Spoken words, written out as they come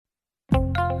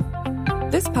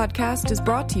This podcast is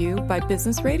brought to you by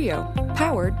Business Radio,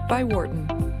 powered by Wharton.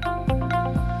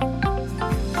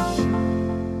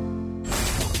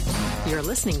 You're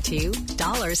listening to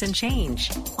Dollars and Change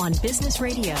on Business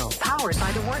Radio, powered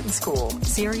by the Wharton School,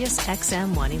 Sirius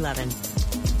XM 111.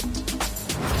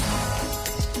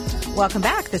 Welcome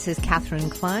back. This is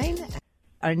Catherine Klein.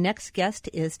 Our next guest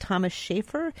is Thomas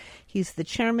Schaefer. He's the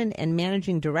chairman and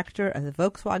managing director of the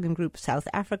Volkswagen Group South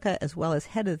Africa, as well as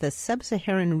head of the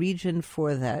sub-Saharan region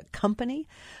for the company.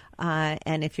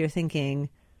 And if you're thinking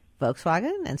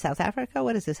Volkswagen and South Africa,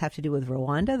 what does this have to do with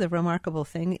Rwanda? The remarkable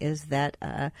thing is that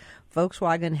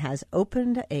Volkswagen has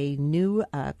opened a new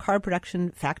car production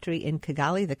factory in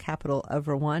Kigali, the capital of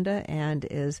Rwanda, and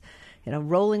is,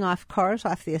 rolling off cars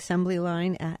off the assembly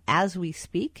line as we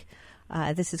speak.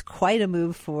 This is quite a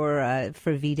move for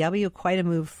VW, quite a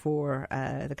move for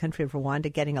the country of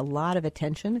Rwanda, getting a lot of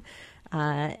attention.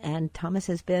 And Thomas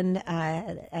has been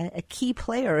a key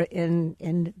player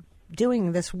in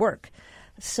doing this work.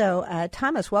 So,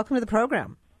 Thomas, welcome to the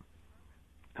program.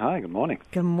 Hi, good morning.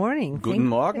 Good morning. Guten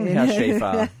Morgen, Herr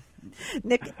Schaefer.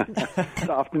 Nick, it's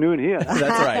afternoon here.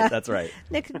 That's right.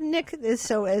 Nick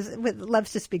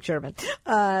loves to speak German.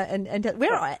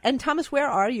 And Thomas, where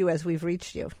are you as we've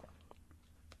reached you?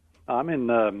 I'm in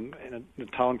a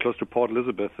town close to Port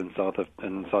Elizabeth in South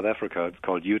Africa. It's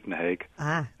called Uitenhage.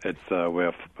 It's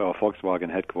where our Volkswagen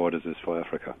headquarters is for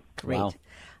Africa. Great.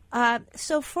 Wow.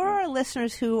 So for our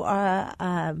listeners who are,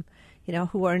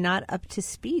 who are not up to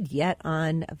speed yet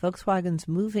on Volkswagen's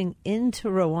moving into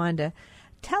Rwanda,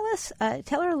 tell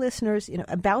our listeners,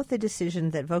 about the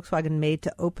decision that Volkswagen made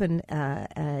to open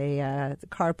a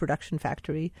car production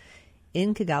factory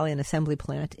in Kigali, an assembly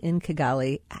plant in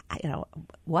Kigali.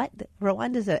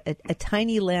 Rwanda's a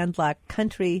tiny landlocked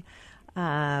country.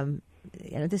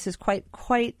 This is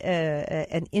quite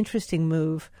an interesting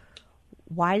move.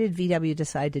 Why did VW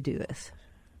decide to do this?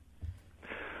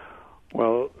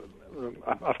 Well,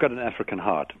 I've got an African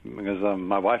heart because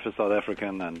my wife is South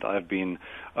African, and I've been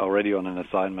already on an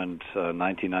assignment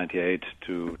 1998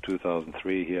 to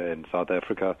 2003 here in South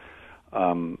Africa.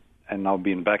 And now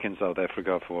been back in South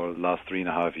Africa for the last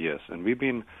 3.5 years. And we've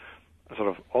been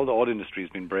all the auto industry has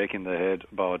been breaking their head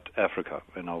about Africa.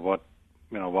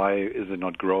 Why is it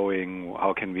not growing?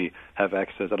 How can we have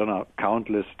access? I don't know,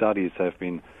 countless studies have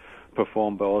been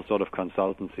performed by all sort of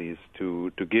consultancies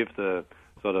to give the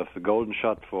the golden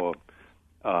shot for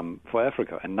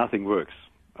Africa, and nothing works.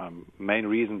 Main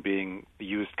reason being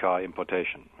used car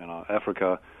importation.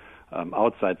 Africa,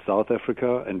 outside South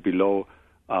Africa and below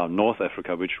North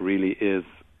Africa, which really is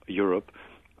Europe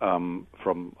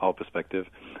from our perspective,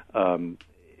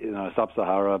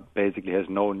 Sub-Sahara basically has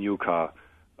no new car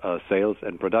sales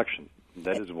and production.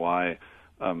 That is why,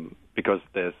 because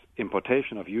there's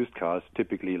importation of used cars,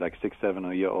 typically like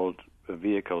 6-7-year-old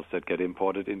vehicles that get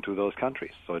imported into those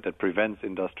countries. So that prevents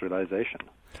industrialization.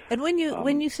 And when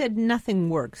you said nothing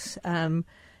works,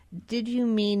 did you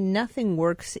mean nothing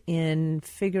works in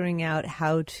figuring out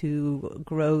how to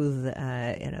grow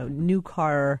the new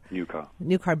car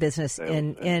business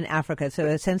in Africa? So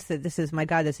a sense that this is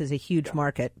a huge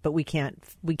market, but we can't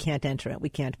enter it, we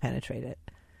can't penetrate it.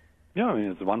 Yeah,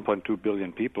 it's 1.2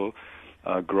 billion people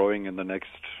growing in the next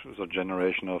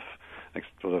generation of next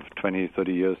 20,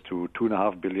 30 years to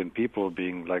 2.5 billion people,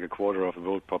 being like a quarter of the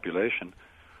world population.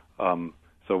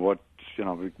 So what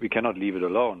we cannot leave it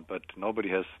alone, but nobody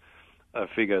has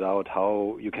figured out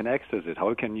how you can access it.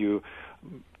 How can you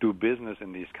do business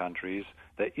in these countries?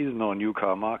 There is no new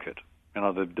car market.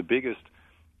 The biggest.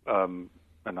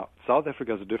 South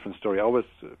Africa is a different story. I always,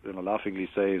 laughingly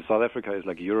say South Africa is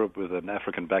like Europe with an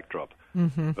African backdrop.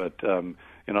 Mm-hmm. But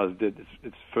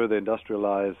it's further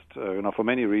industrialized, for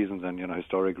many reasons and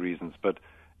historic reasons. But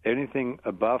anything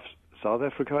above South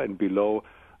Africa and below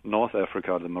North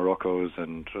Africa, the Moroccos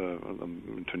and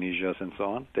Tunisias and so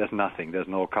on, there's nothing. There's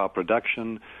no car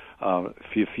production.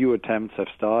 Few attempts have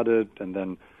started and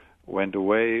then went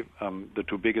away. The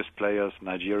two biggest players,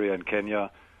 Nigeria and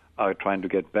Kenya, are trying to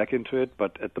get back into it,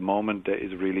 but at the moment there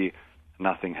is really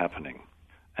nothing happening.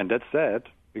 And that's sad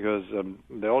because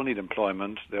they all need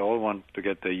employment. They all want to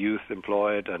get their youth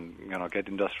employed and get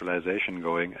industrialization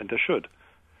going, and they should.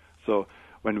 So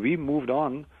when we moved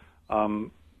on,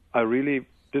 I really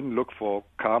didn't look for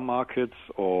car markets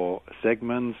or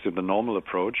segments in the normal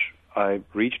approach. I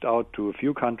reached out to a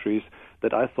few countries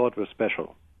that I thought were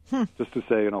special, just to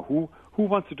say, who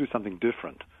wants to do something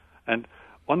different. And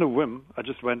on a whim, I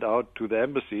just went out to the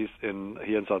embassies here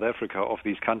in South Africa of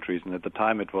these countries, and at the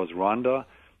time it was Rwanda,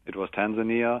 it was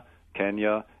Tanzania,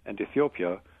 Kenya, and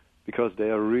Ethiopia, because they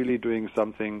are really doing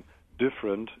something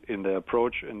different in their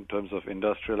approach in terms of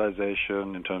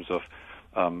industrialization, in terms of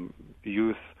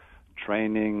youth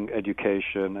training,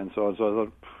 education, and so on. So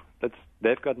I thought,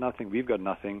 they've got nothing, we've got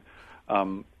nothing.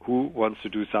 Who wants to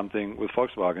do something with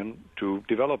Volkswagen to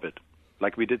develop it?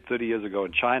 Like we did 30 years ago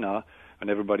in China, and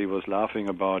everybody was laughing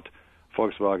about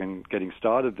Volkswagen getting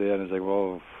started there, and it's like,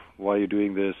 well, why are you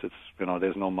doing this? It's,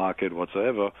 there's no market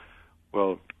whatsoever.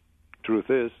 Well, truth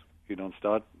is, you don't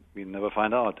start, we never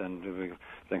find out, and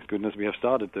thanks goodness we have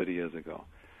started 30 years ago.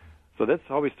 So that's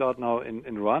how we start now in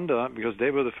Rwanda, because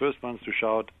they were the first ones to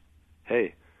shout,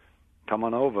 hey, come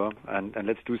on over and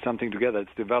let's do something together,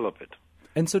 let's develop it.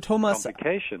 And so, Thomas,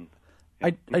 complication.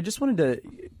 I just wanted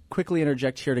to quickly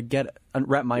interject here to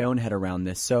wrap my own head around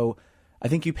this. So I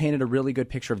think you painted a really good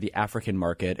picture of the African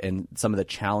market and some of the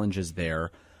challenges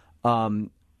there.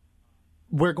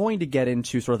 We're going to get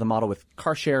into sort of the model with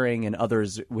car sharing and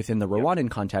others within the Rwandan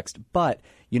context, but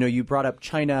you brought up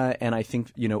China, and I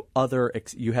think you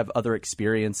have other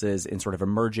experiences in sort of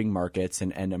emerging markets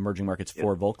and emerging markets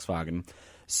for Volkswagen.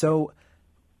 So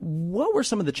what were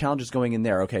some of the challenges going in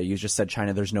there? Okay, you just said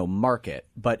China, there's no market,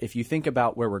 but if you think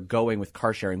about where we're going with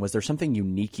car sharing, was there something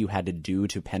unique you had to do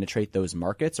to penetrate those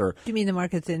markets? Or do you mean the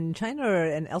markets in China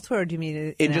and elsewhere, or do you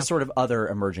mean in just sort of other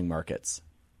emerging markets?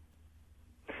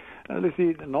 Let's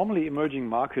see, normally emerging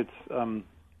markets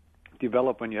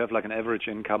develop when you have like an average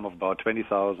income of about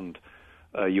 20,000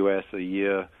 US a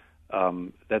year.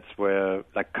 That's where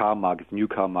like new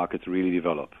car markets really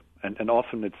develop. And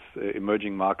often it's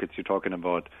emerging markets. You're talking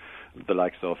about the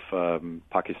likes of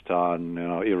Pakistan,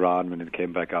 Iran when it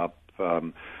came back up,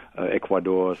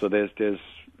 Ecuador. So there's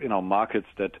markets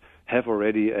that have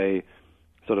already a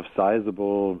sort of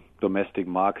sizable domestic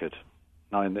market.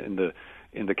 Now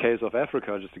in the case of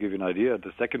Africa, just to give you an idea,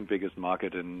 the second biggest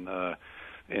market in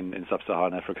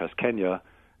sub-Saharan Africa is Kenya.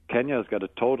 Kenya has got a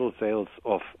total sales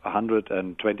of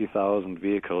 120,000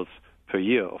 vehicles per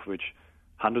year, of which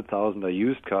 100,000 are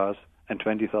used cars and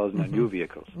 20,000 are new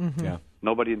vehicles. Mm-hmm. Yeah.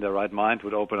 Nobody in their right mind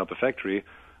would open up a factory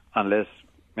unless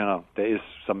there is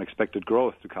some expected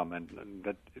growth to come, and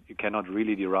that you cannot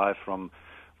really derive from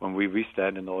when we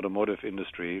stand in the automotive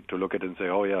industry to look at it and say,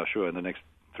 oh yeah, sure, in the next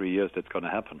 3 years that's going to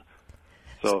happen.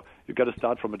 So you've got to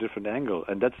start from a different angle,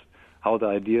 and that's how the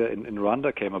idea in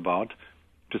Rwanda came about,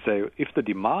 to say if the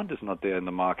demand is not there in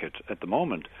the market at the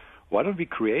moment, why don't we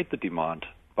create the demand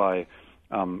by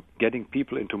getting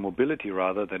people into mobility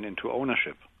rather than into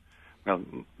ownership? Now,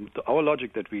 our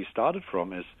logic that we started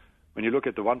from is, when you look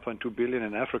at the 1.2 billion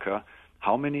in Africa,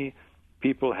 how many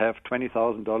people have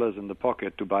 $20,000 in the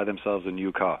pocket to buy themselves a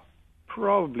new car?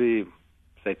 Probably,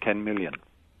 say, 10 million.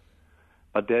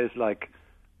 But there's like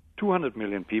 200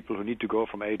 million people who need to go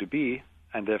from A to B,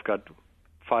 and they've got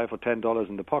 $5 or $10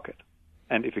 in the pocket.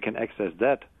 And if you can access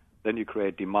that, then you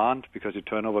create demand because you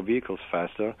turn over vehicles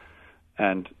faster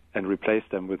and replace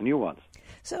them with new ones.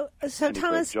 So and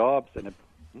Thomas, jobs and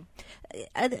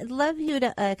I'd love you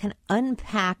to kind of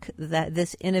unpack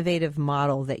this innovative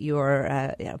model that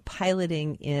you're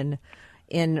piloting in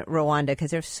Rwanda,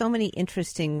 because there's so many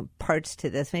interesting parts to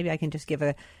this. Maybe I can just give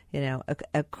a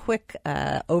quick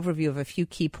overview of a few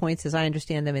key points as I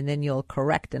understand them, and then you'll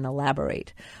correct and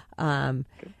elaborate. Okay.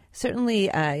 Certainly,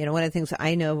 one of the things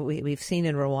I know we've seen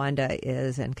in Rwanda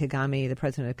is, and Kagame, the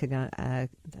president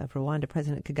of Rwanda,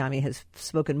 President Kagame, has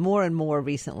spoken more and more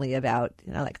recently about,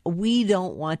 we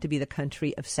don't want to be the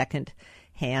country of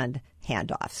second-hand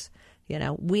handoffs.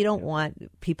 We don't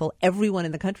want everyone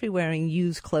in the country wearing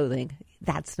used clothing.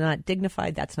 That's not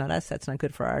dignified. That's not us. That's not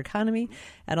good for our economy.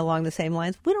 And along the same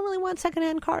lines, we don't really want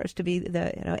second-hand cars to be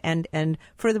and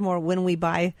furthermore, when we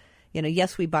buy,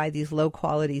 yes, we buy these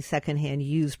low-quality second-hand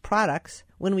used products.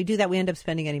 When we do that, we end up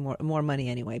spending more money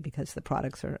anyway because the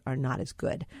products are not as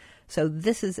good. So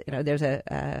this is, there's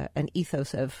an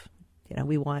ethos of,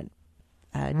 we want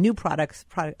new products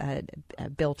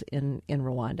built in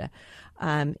Rwanda.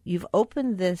 You've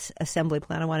opened this assembly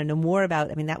plant. I want to know more about.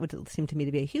 That would seem to me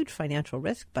to be a huge financial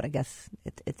risk, but I guess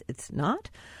it's not.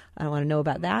 I want to know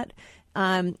about that.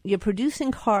 You're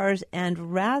producing cars,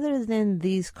 and rather than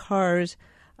these cars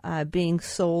being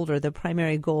sold, or the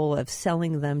primary goal of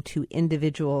selling them to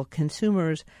individual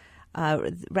consumers,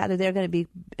 rather they're going to be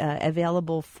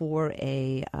available for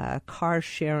a car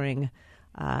sharing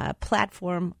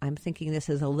platform. I'm thinking this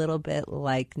is a little bit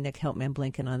like Nick Helpman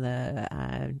blinking on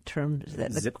the terms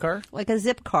that Zipcar, like a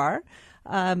Zipcar,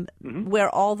 where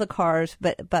all the cars,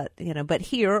 but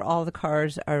here all the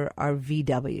cars are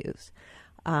VWs.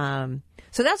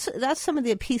 So that's some of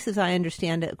the pieces I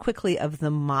understand quickly of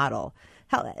the model.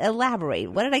 Elaborate.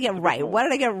 What did I get right? What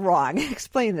did I get wrong?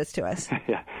 Explain this to us.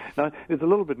 Yeah, no, it's a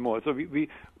little bit more. So we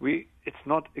it's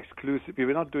not exclusive.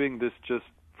 We're not doing this just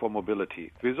for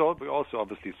mobility. We're also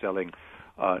obviously selling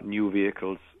new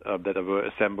vehicles that were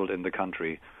assembled in the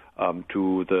country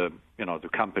to the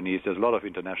companies. There's a lot of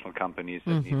international companies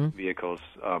that need vehicles,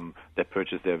 that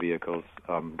purchase their vehicles.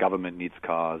 Government needs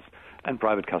cars, and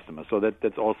private customers. So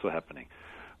that's also happening.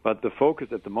 But the focus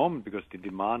at the moment, because the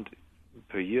demand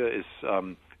per year is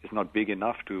not big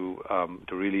enough to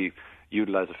really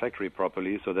utilize a factory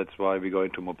properly. So that's why we go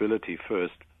into mobility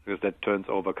first, because that turns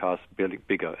over cars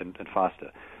bigger and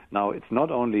faster. Now, it's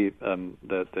not only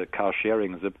the car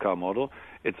sharing Zipcar model,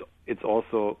 it's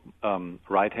also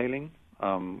ride-hailing,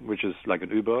 which is like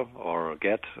an Uber or a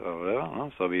Get or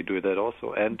whatever. So we do that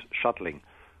also, and shuttling,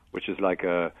 which is like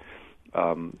a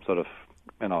sort of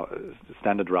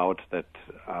standard route that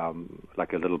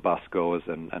like a little bus goes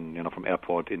and from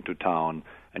airport into town,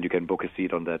 and you can book a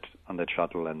seat on that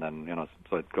shuttle, and then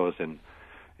so it goes in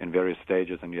various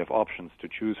stages, and you have options to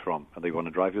choose from. Whether you want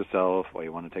to drive yourself, or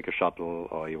you want to take a shuttle,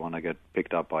 or you want to get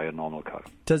picked up by a normal car.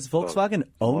 Does Volkswagen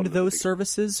own those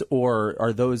services, or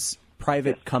are those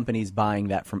private companies buying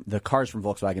the cars from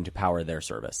Volkswagen to power their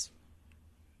service?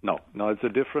 No, it's a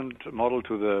different model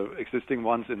to the existing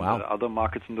ones in the other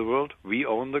markets in the world. We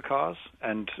own the cars,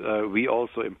 and we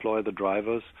also employ the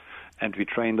drivers, and we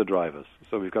train the drivers.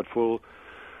 So we've got full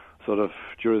sort of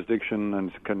jurisdiction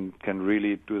and can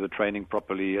really do the training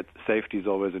properly. Safety is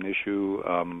always an issue,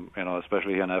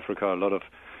 especially here in Africa. A lot of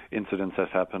incidents have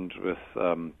happened with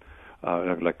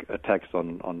like attacks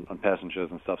on passengers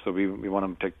and stuff. So we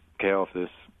want to take care of this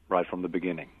right from the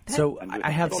beginning. So I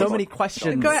have so many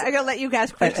questions. Go ahead. I'm going to let you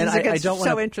ask questions. And it's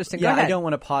so interesting. Go ahead. I don't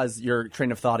want to pause your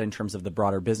train of thought in terms of the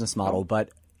broader business model, but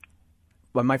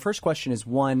my first question is,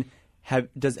 one, has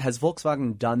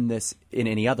Volkswagen done this in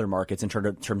any other markets in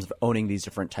terms of owning these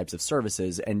different types of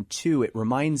services? And two, it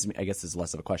reminds me, I guess this is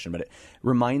less of a question, but it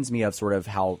reminds me of sort of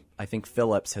how I think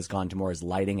Philips has gone to more as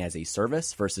lighting as a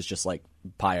service versus just like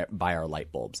buy our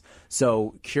light bulbs.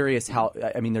 So curious how,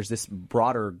 there's this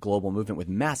broader global movement with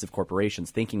massive corporations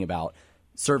thinking about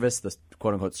service, the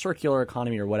quote unquote circular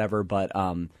economy or whatever, but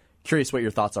curious what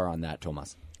your thoughts are on that,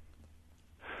 Thomas.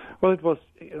 Well, it was,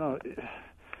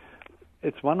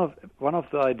 it's one of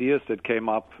the ideas that came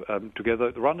up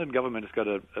together. The Rwandan government has got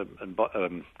a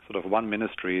sort of one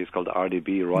ministry. It's called the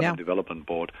RDB, Rwandan Development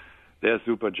Board. They're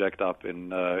super jacked up in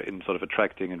sort of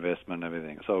attracting investment and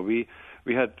everything. So we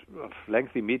had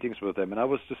lengthy meetings with them, and I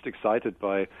was just excited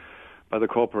by the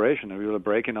cooperation. And we were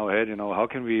breaking our head, how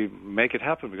can we make it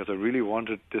happen? Because I really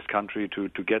wanted this country to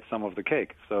get some of the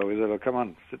cake. So we said, well, come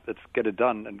on, let's get it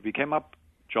done. And we came up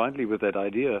jointly with that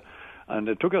idea. And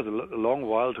it took us a long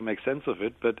while to make sense of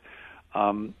it, but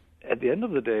at the end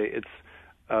of the day,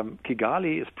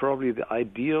 Kigali is probably the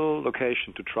ideal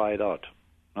location to try it out,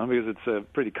 because it's a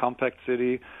pretty compact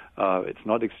city. It's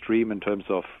not extreme in terms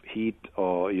of heat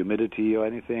or humidity or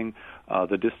anything.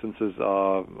 The distances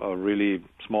are really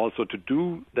small. So to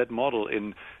do that model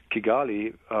in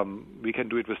Kigali, we can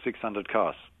do it with 600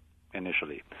 cars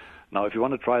initially. Now, if you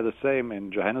want to try the same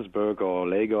in Johannesburg or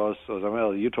Lagos or somewhere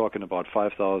else, you're talking about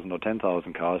 5,000 or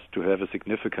 10,000 cars to have a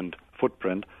significant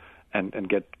footprint and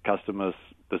get customers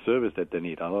the service that they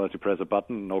need. Otherwise, you press a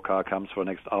button, no car comes for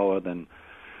the next hour, then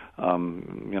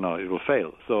it will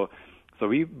fail. So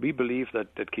we believe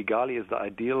that Kigali is the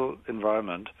ideal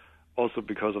environment, also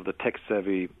because of the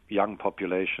tech-savvy young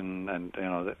population and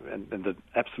the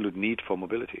absolute need for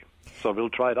mobility. So we'll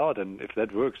try it out, and if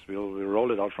that works, we'll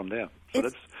roll it out from there. So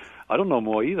I don't know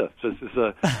more either.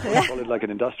 So I call it like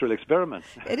an industrial experiment.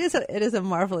 It is a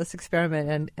marvelous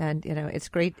experiment, and it's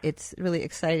great. It's really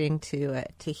exciting to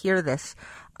hear this.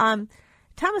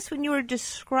 Thomas, when you were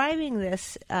describing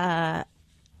this,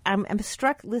 I'm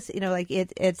struck. Listen,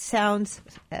 it sounds.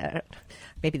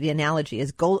 Maybe the analogy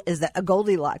is a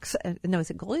Goldilocks. No, is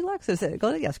it Goldilocks? Is it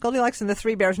Goldilocks? Yes, Goldilocks and the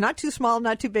Three Bears. Not too small,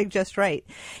 not too big, just right.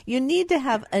 You need to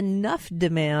have enough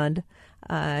demand,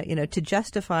 to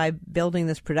justify building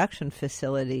this production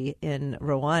facility in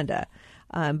Rwanda.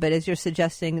 But as you're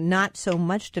suggesting, not so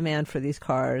much demand for these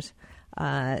cars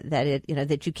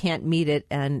that you can't meet it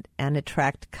and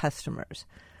attract customers.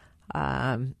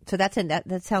 So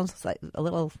that sounds like a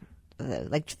little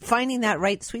like finding that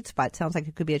right sweet spot. Sounds like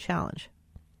it could be a challenge.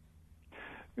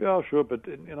 Yeah, sure, but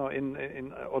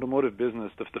in automotive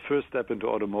business, the first step into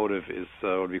automotive is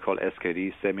what we call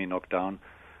SKD, semi-knockdown.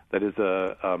 That is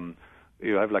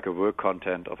you have like a work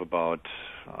content of about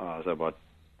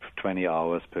 20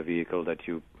 hours per vehicle that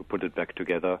you put it back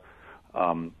together.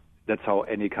 That's how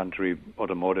any country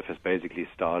automotive has basically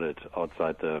started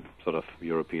outside the sort of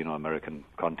European or American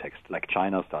context. Like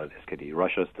China started SKD,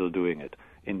 Russia is still doing it,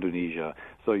 Indonesia.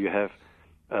 So you have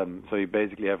So you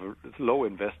basically have a low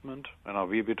investment.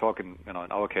 We're talking, in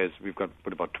our case, we've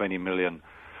put about 20 million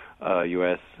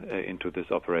US into this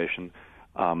operation.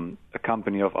 A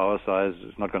company of our size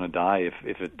is not going to die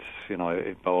if it,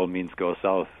 by all means goes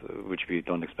south, which we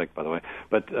don't expect, by the way.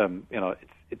 But,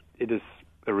 it is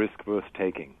a risk worth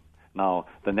taking. Now,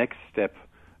 the next step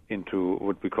into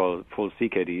what we call full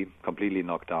CKD, completely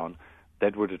knocked down,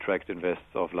 that would attract investors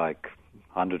of like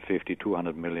 150,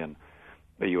 200 million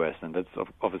US, and that's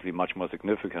obviously much more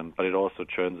significant, but it also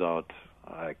churns out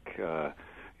like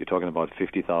you're talking about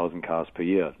 50,000 cars per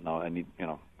year. Now, I need,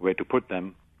 where to put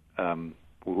them,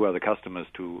 who are the customers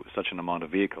to such an amount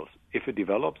of vehicles. If it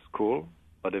develops, cool,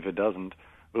 but if it doesn't,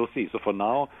 we'll see. So for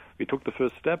now, we took the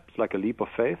first step. It's like a leap of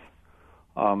faith.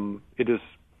 It is,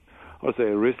 I would say,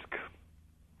 a risk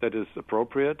that is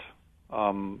appropriate.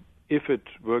 If it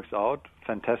works out,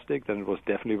 fantastic, then it was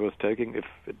definitely worth taking. If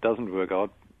it doesn't work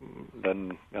out,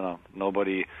 then,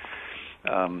 nobody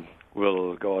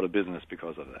will go out of business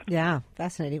because of that. Yeah,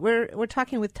 fascinating. We're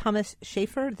talking with Thomas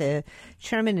Schaefer, the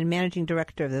chairman and managing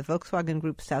director of the Volkswagen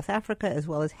Group South Africa, as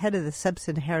well as head of the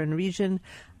Sub-Saharan region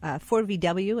for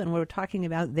VW, and we're talking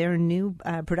about their new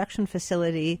production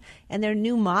facility and their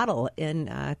new model in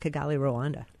Kigali,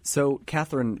 Rwanda. So,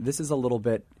 Catherine, this is a little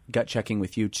bit gut-checking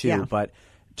with you, too, but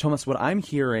Thomas, what I'm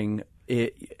hearing,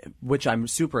 which I'm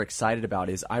super excited about,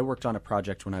 is I worked on a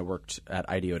project when I worked at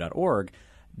IDEO.org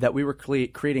that we were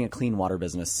creating a clean water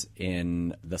business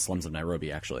in the slums of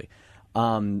Nairobi, actually.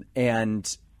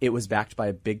 And it was backed by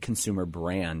a big consumer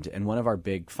brand. And one of our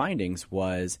big findings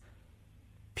was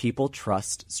people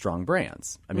trust strong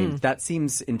brands. I mean, that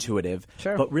seems intuitive.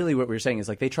 Sure. But really what we were saying is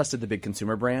like they trusted the big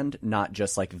consumer brand, not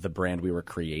just like the brand we were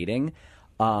creating.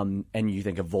 And you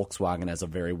think of Volkswagen as a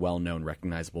very well-known,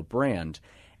 recognizable brand.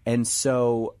 And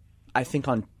so I think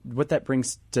on what that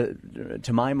brings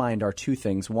to my mind are two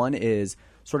things. One is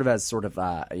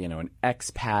an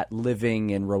expat living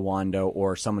in Rwanda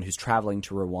or someone who's traveling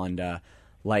to Rwanda,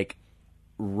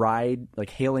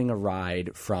 hailing a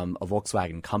ride from a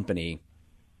Volkswagen company,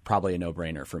 probably a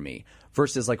no-brainer for me.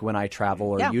 Versus like when I travel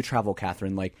or you travel,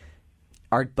 Catherine, like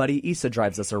our buddy Issa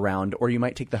drives us around, or you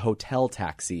might take the hotel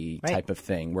taxi type of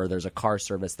thing where there's a car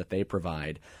service that they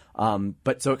provide.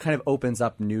 But so it kind of opens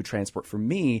up new transport for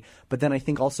me. But then I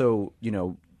think also,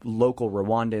 local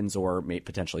Rwandans or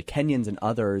potentially Kenyans and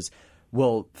others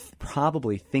will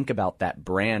probably think about that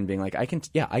brand being like, I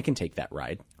can take that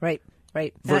ride. Right.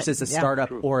 Versus a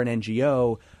startup or an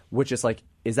NGO, which is like,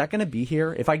 is that going to be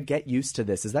here? If I get used to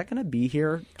this, is that going to be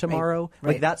here tomorrow?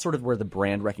 Right. Like that's sort of where the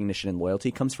brand recognition and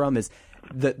loyalty comes from, is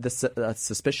the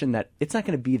suspicion that it's not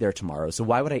going to be there tomorrow. So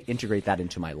why would I integrate that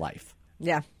into my life?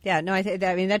 Yeah. No, I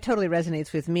mean that totally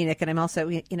resonates with me, Nick. And I'm also,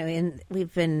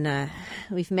 we've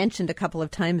mentioned a couple of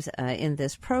times in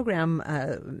this program,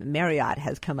 Marriott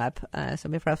has come up. So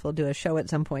maybe perhaps we'll do a show at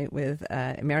some point with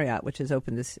Marriott, which has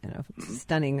opened this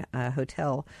stunning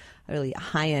hotel, really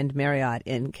high-end Marriott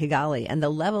in Kigali. And the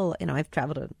level, I've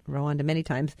traveled to Rwanda many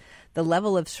times. The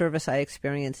level of service I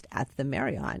experienced at the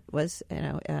Marriott was,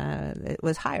 it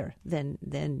was higher than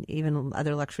even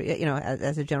other luxury,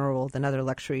 as a general rule, than other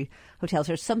luxury hotels.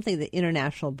 There's something that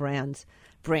international brands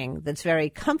bring that's very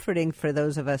comforting for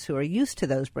those of us who are used to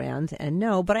those brands and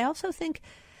know. But I also think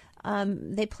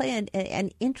they play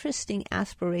an interesting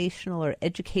aspirational or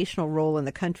educational role in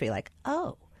the country. Like,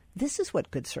 this is what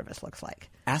good service looks like.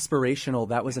 Aspirational,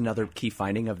 that was another key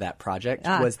finding of that project,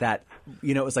 was that,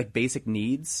 it was like basic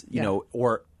needs,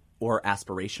 or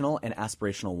aspirational, and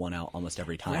aspirational won out almost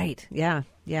every time. Right. Yeah.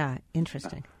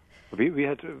 Interesting. We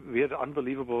had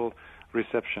unbelievable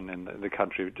reception in the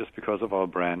country just because of our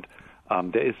brand.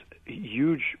 There is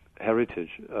huge heritage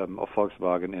of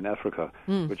Volkswagen in Africa,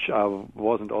 which I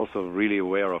wasn't also really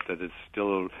aware of. That it's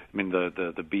still,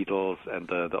 the Beatles and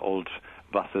the old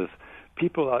buses.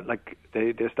 People are like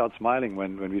they start smiling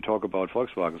when we talk about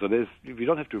Volkswagen. So we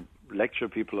don't have to lecture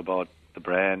people about the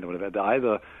brand or whatever. They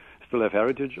either still have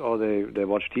heritage or they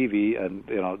watch TV and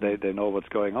they know what's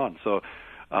going on. So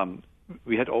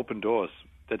we had open doors.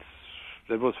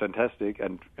 That was fantastic,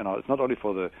 and it's not only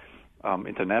for the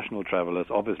international travelers,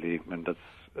 obviously, and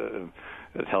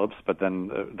it helps. But then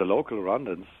the local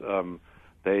Rwandans,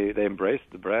 they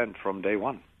embraced the brand from day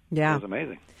one. Yeah, it was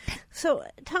amazing. So,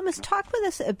 Thomas, talk with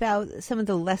us about some of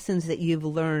the lessons that you've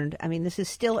learned. I mean, this is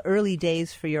still early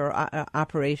days for your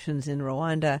operations in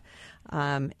Rwanda,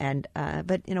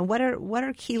 but what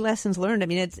are key lessons learned? I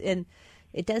mean,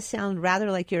 it does sound rather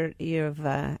like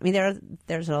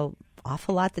there's an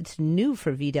awful lot that's new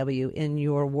for VW in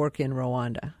your work in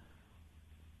Rwanda.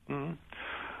 Mm-hmm.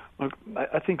 Look,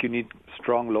 I think you need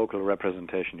strong local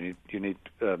representation. You need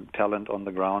talent on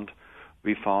the ground.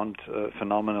 we found a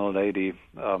phenomenal lady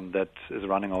that is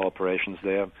running our operations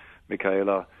there,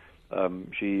 Michaela.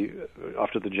 She,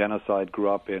 after the genocide, grew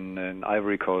up in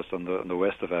Ivory Coast on the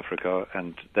west of Africa,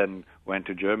 and then went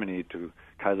to Germany, to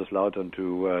Kaiserslautern,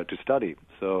 to study.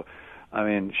 So, I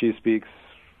mean, she speaks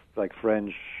like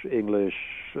French, English,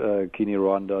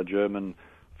 Kinyarwanda, German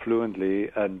fluently,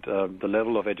 and the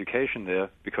level of education there,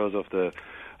 because of the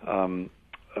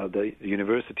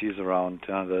universities around,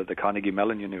 the Carnegie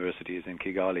Mellon universities in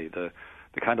Kigali,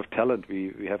 the kind of talent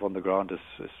we have on the ground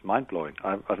is mind-blowing.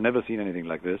 I've never seen anything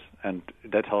like this, and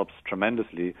that helps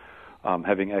tremendously,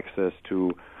 having access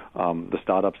to the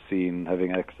startup scene,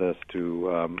 having access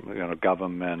to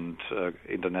government,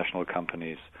 international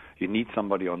companies. You need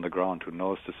somebody on the ground who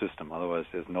knows the system, otherwise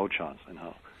there's no chance in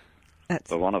hell.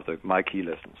 So one of my key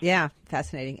lessons. Yeah,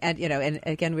 fascinating. And and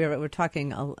again, we're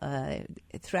talking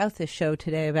throughout this show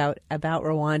today about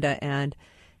Rwanda, and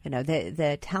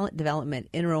the talent development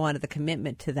in Rwanda. The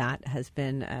commitment to that has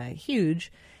been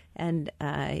huge, and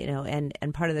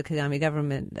and part of the Kagame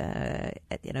government,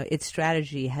 its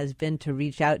strategy has been to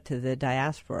reach out to the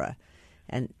diaspora,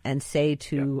 and say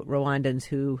to Rwandans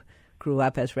who grew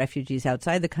up as refugees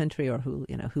outside the country, or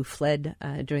who fled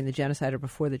during the genocide or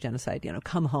before the genocide,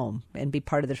 come home and be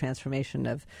part of the transformation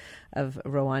of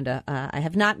Rwanda. I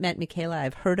have not met Michaela.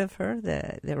 I've heard of her,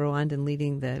 the Rwandan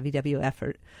leading the VW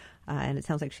effort, and it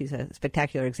sounds like she's a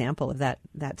spectacular example of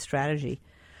that strategy.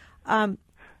 Go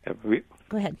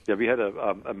ahead. Yeah, we had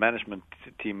a management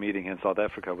team meeting in South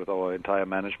Africa with our entire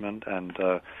management, and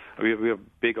we're a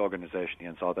big organization here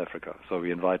in South Africa, so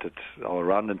we invited our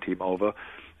Rwandan team over.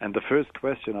 And the first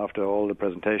question after all the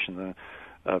presentations,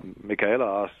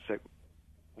 Michaela asked,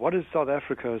 what is South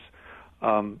Africa's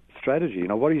strategy?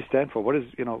 What do you stand for? What is,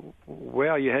 where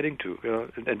are you heading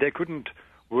to? And they couldn't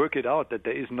work it out, that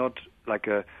there is not like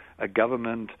a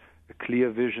government, a clear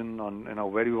vision on,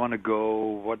 where do we want to go?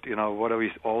 What are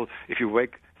we all, if you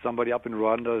wake somebody up in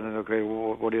Rwanda, and okay,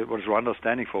 what is Rwanda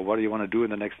standing for? What do you want to do in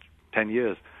the next 10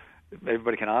 years?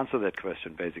 Everybody can answer that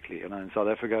question, basically. And in South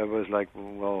Africa, it was like,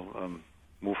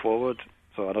 move forward.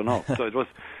 So I don't know. So it was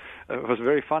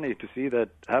very funny to see that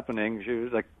happening. She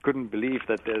was couldn't believe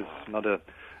that there's not a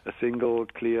single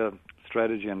clear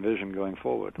strategy and vision going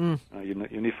forward,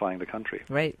 unifying the country.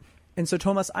 Right. And so,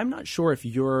 Thomas, I'm not sure if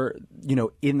you're,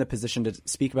 in the position to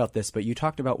speak about this, but you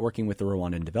talked about working with the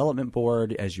Rwandan Development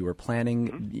Board as you were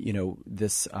planning,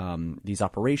 this these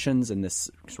operations and this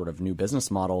sort of new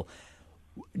business model.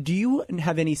 Do you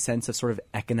have any sense of sort of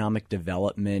economic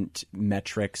development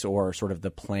metrics, or sort of the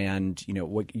planned,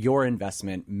 what your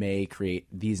investment may create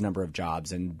these number of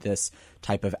jobs and this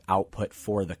type of output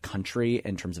for the country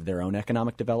in terms of their own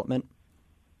economic development?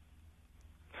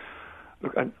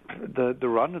 Look, the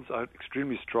Rwandans are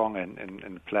extremely strong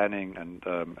in planning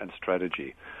and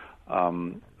strategy.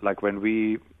 Like when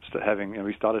we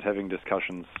started having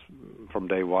discussions from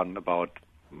day one about,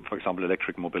 for example,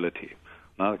 electric mobility.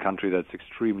 A country that's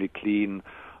extremely clean,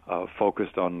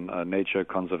 focused on nature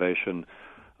conservation,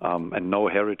 and no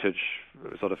heritage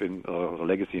sort of or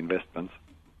legacy investments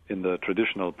in the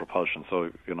traditional propulsion. So,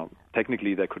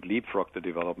 technically they could leapfrog the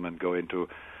development, go into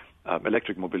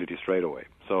electric mobility straight away.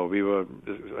 So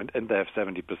and they have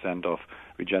 70% of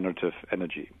regenerative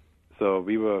energy. So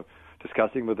we were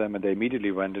discussing with them, and they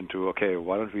immediately went into, okay,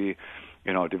 why don't we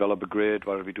develop a grid?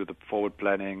 Why don't we do the forward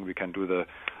planning? We can do the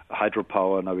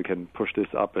hydropower. Now we can push this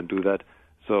up and do that.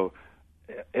 So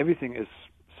everything is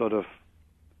sort of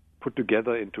put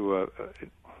together into I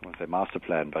won't say master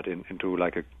plan, but into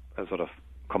like a sort of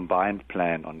combined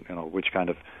plan on, which kind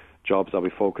of jobs are we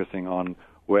focusing on?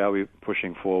 Where are we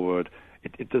pushing forward?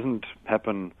 It doesn't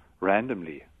happen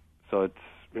randomly. So it's,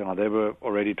 they were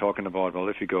already talking about, well,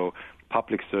 if you go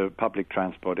public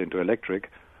transport into electric,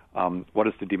 what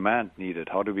is the demand needed?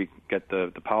 How do we get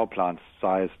the power plants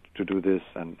sized to do this,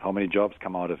 and how many jobs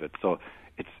come out of it? So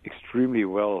it's extremely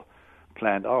well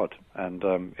planned out. And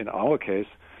in our case,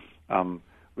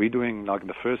 we're doing, like in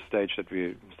the first stage that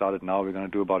we started now, we're going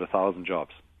to do about 1,000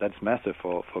 jobs. That's massive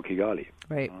for Kigali.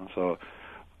 Right. So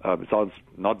it sounds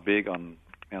not big on,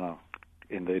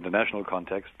 in the international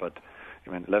context, but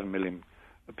 11 million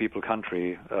people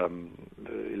country,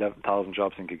 11,000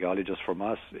 jobs in Kigali just from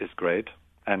us is great.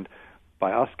 And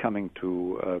by us coming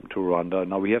to Rwanda,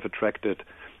 now we have attracted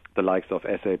the likes of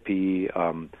SAP,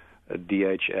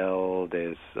 DHL,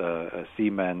 there's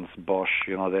Siemens, Bosch.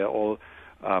 They're all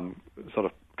sort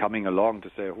of coming along to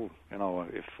say,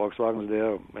 if Volkswagen is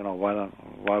there, why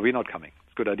are we not coming?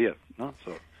 It's a good idea. No?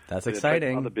 So That's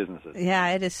exciting. Other businesses. Yeah,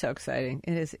 it is so exciting.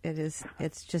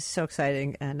 It's just so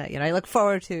exciting, and I look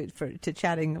forward to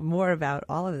chatting more about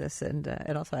all of this, and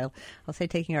also I'll say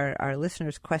taking our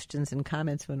listeners' questions and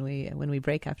comments when we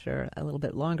break after a little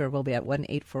bit longer. We'll be at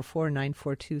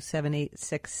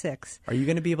 1-844-942-7866. Are you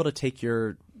going to be able to take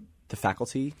the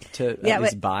faculty to at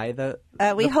least buy the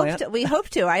we plant? hope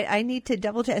to. I need to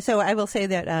double check. So I will say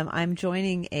that I'm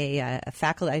joining a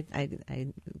faculty. I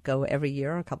go every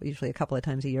year, usually a couple of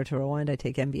times a year to Rwanda. I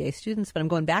take MBA students, but I'm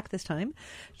going back this time,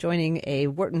 joining a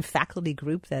Wharton faculty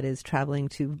group that is traveling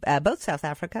to both South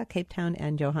Africa, Cape Town,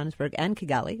 and Johannesburg, and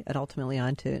Kigali, and ultimately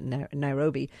on to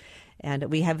Nairobi.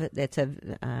 And we have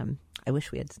I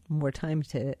wish we had more time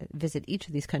to visit each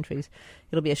of these countries.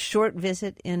 It'll be a short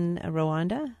visit in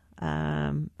Rwanda.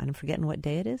 And I'm forgetting what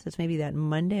day it is. It's maybe that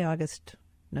Monday,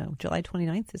 July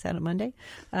 29th. Is that a Monday?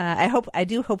 I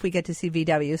do hope we get to see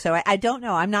VW. So I don't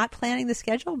know. I'm not planning the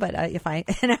schedule, but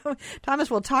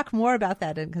Thomas will talk more about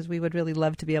that because we would really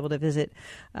love to be able to visit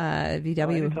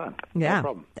VW. Anytime. Yeah.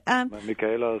 No problem.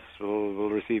 Michaela will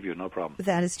receive you. No problem.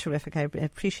 That is terrific. I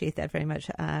appreciate that very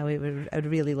much. I would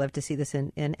really love to see this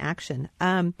in action.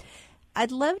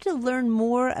 I'd love to learn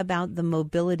more about the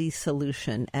mobility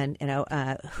solution, and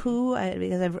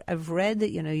because I've read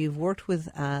that you've worked with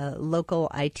a local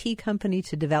IT company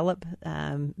to develop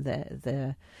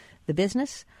the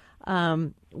business.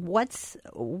 What's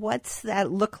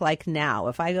that look like now?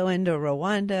 If I go into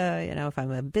Rwanda, if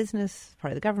I'm a business,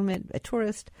 part of the government, a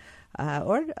tourist,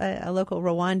 or a local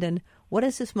Rwandan, what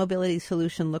does this mobility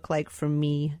solution look like for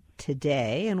me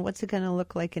today, and what's it going to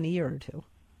look like in a year or two?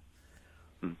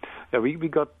 Yeah, we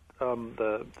got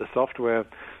the software.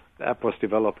 The app was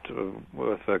developed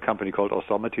with a company called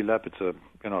Osomity Lab. It's a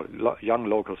young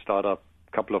local startup,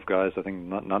 couple of guys. I think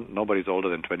nobody's older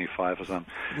than 25 or something.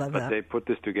 Love but that. They put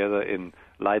this together in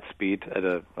light speed at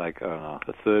a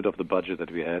third of the budget that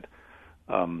we had,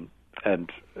 and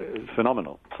it's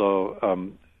phenomenal. So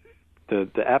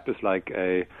the app is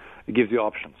it gives you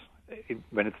options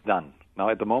when it's done. Now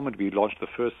at the moment we launched the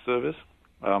first service.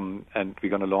 And we're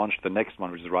going to launch the next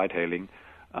one, which is ride-hailing,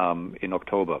 in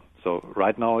October. So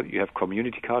right now you have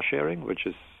community car sharing, which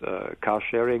is car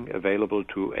sharing available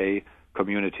to a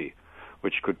community,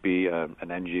 which could be an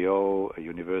NGO, a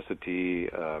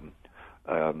university,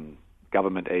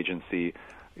 government agency.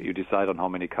 You decide on how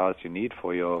many cars you need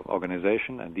for your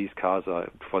organization, and these cars are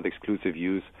for the exclusive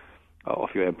use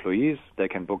of your employees. They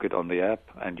can book it on the app,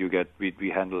 and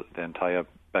we handle the entire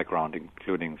background,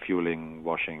 including fueling,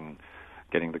 washing,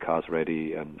 getting the cars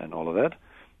ready, and all of that.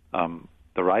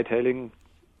 The ride-hailing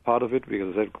part of it,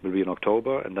 because I said, will be in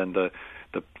October, and then the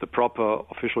proper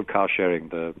official car sharing,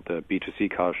 the B2C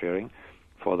car sharing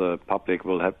for the public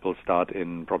will start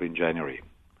probably in January.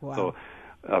 Wow. So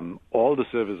all the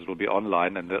services will be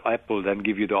online, and the app will then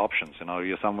give you the options.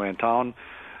 You're somewhere in town,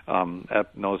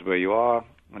 app knows where you are.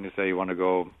 When you say you want to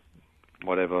go,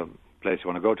 whatever place you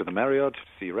want to go, to the Marriott, to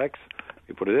see Rex,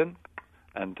 you put it in,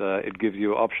 and it gives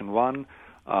you option one.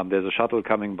 There's a shuttle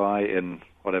coming by in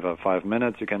 5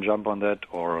 minutes. You can jump on that,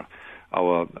 or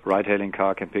our ride-hailing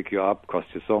car can pick you up,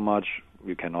 costs you so much.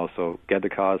 You can also get the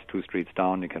cars 2 streets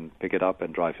down. You can pick it up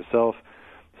and drive yourself.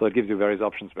 So it gives you various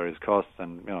options, various costs,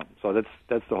 and so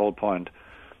that's the whole point,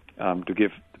 to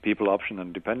give the people option,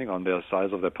 and depending on their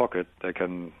size of their pocket, they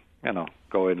can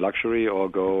go in luxury or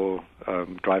go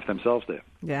drive themselves there.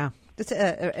 Yeah. It's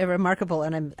a remarkable,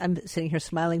 and I'm sitting here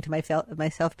smiling to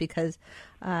myself because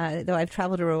though I've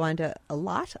traveled to Rwanda a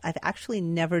lot, I've actually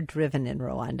never driven in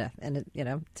Rwanda. And it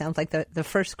sounds like the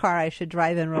first car I should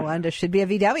drive in Rwanda should be a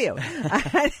VW.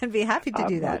 I'd be happy to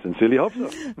do that. I sincerely hope so.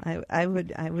 I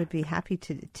would be happy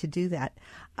to do that.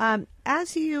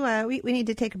 As we need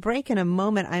to take a break in a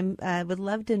moment. I would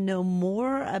love to know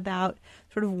more about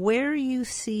sort of where you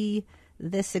see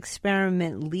this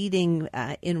experiment leading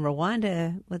in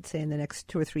Rwanda, let's say in the next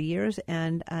 2 or 3 years,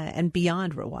 and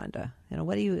beyond Rwanda.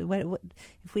 What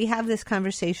if we have this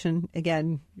conversation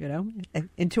again?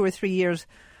 In 2 or 3 years,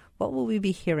 what will we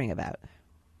be hearing about?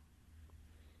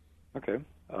 Okay.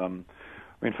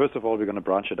 First of all, we're going to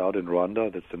branch it out in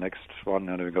Rwanda. That's the next one,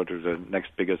 and we go to the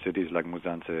next bigger cities like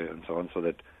Musanze and so on, so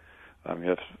that we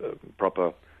have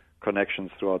proper connections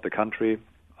throughout the country.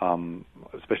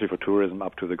 Especially for tourism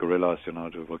up to the gorillas, to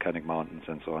volcanic mountains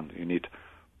and so on. You need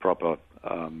proper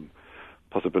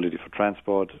possibility for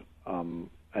transport. And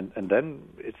then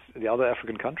it's the other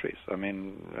African countries.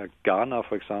 Ghana,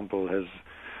 for example, has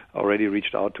already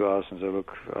reached out to us and said,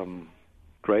 look,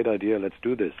 great idea, let's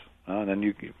do this. And then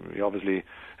you obviously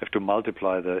have to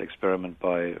multiply the experiment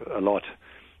by a lot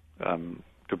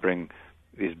to bring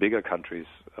these bigger countries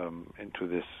into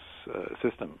this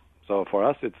system. So for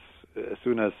us, it's as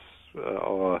soon as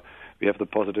we have the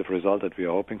positive result that we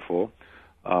are hoping for,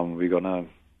 we're gonna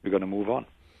move on.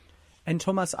 And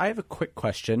Thomas, I have a quick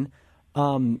question.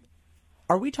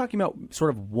 Are we talking about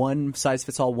sort of one size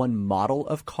fits all, one model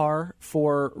of car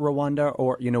for Rwanda?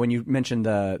 Or, when you mentioned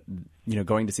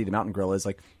going to see the mountain gorillas,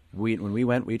 like when we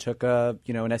went, we took an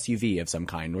SUV of some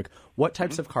kind. Like, what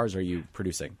types of cars are you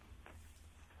producing?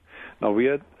 No, we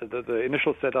had the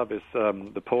initial setup is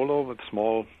the Polo with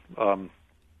small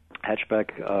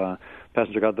hatchback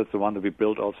passenger car. That's the one that we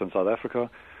built also in South Africa.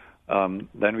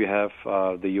 Then we have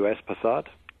the U.S. Passat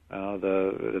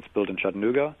that's built in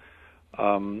Chattanooga.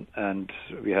 And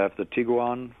we have the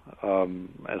Tiguan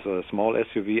as a small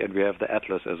SUV, and we have the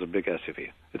Atlas as a big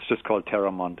SUV. It's just called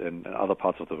Terramont in other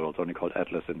parts of the world. It's only called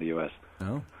Atlas in the U.S.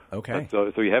 Oh, okay.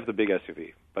 So you have the big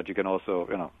SUV, but you can also,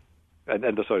 the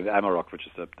Amarok, which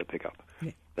is the pickup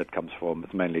that comes from,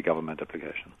 it's mainly government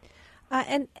application.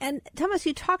 And Thomas,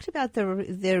 you talked about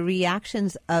the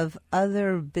reactions of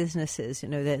other businesses.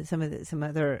 Some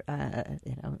other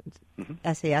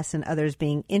SAS and others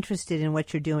being interested in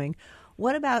what you're doing.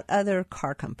 What about other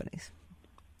car companies?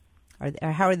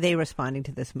 How are they responding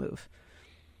to this move?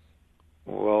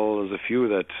 Well, there's a few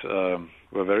that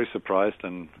were very surprised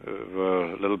and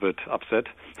were a little bit upset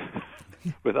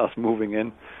with us moving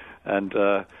in,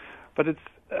 but it's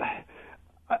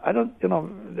I don't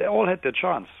they all had their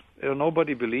chance.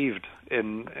 Nobody believed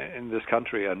in this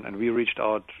country, and we reached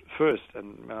out first.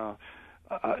 And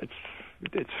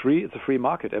it's free. It's a free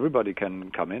market. Everybody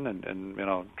can come in and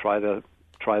try their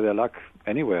luck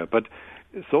anywhere. But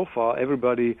so far,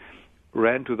 everybody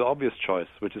ran to the obvious choice,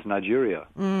 which is Nigeria,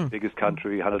 biggest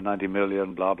country, 190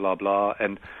 million, blah blah blah,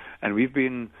 and we've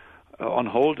been on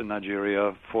hold in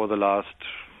Nigeria for the last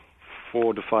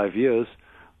 4 to 5 years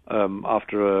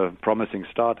after a promising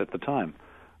start at the time.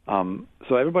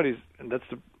 So I would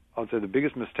say the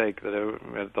biggest mistake that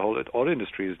the whole auto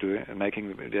industry is doing and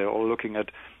making. They're all looking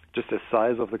at just the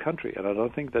size of the country, and I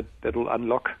don't think that will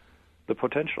unlock the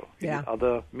potential. Yeah.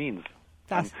 Other means.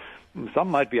 Some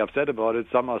might be upset about it.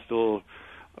 Some are still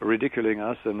ridiculing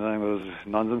us and saying, "Well, it's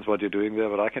nonsense what you're doing there."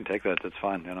 But I can take that. That's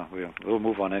fine. We'll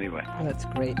move on anyway. Oh, that's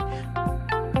great.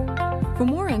 For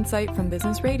more insight from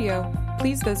Business Radio,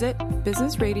 please visit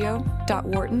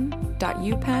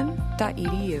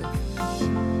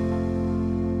businessradio.wharton.upenn.edu.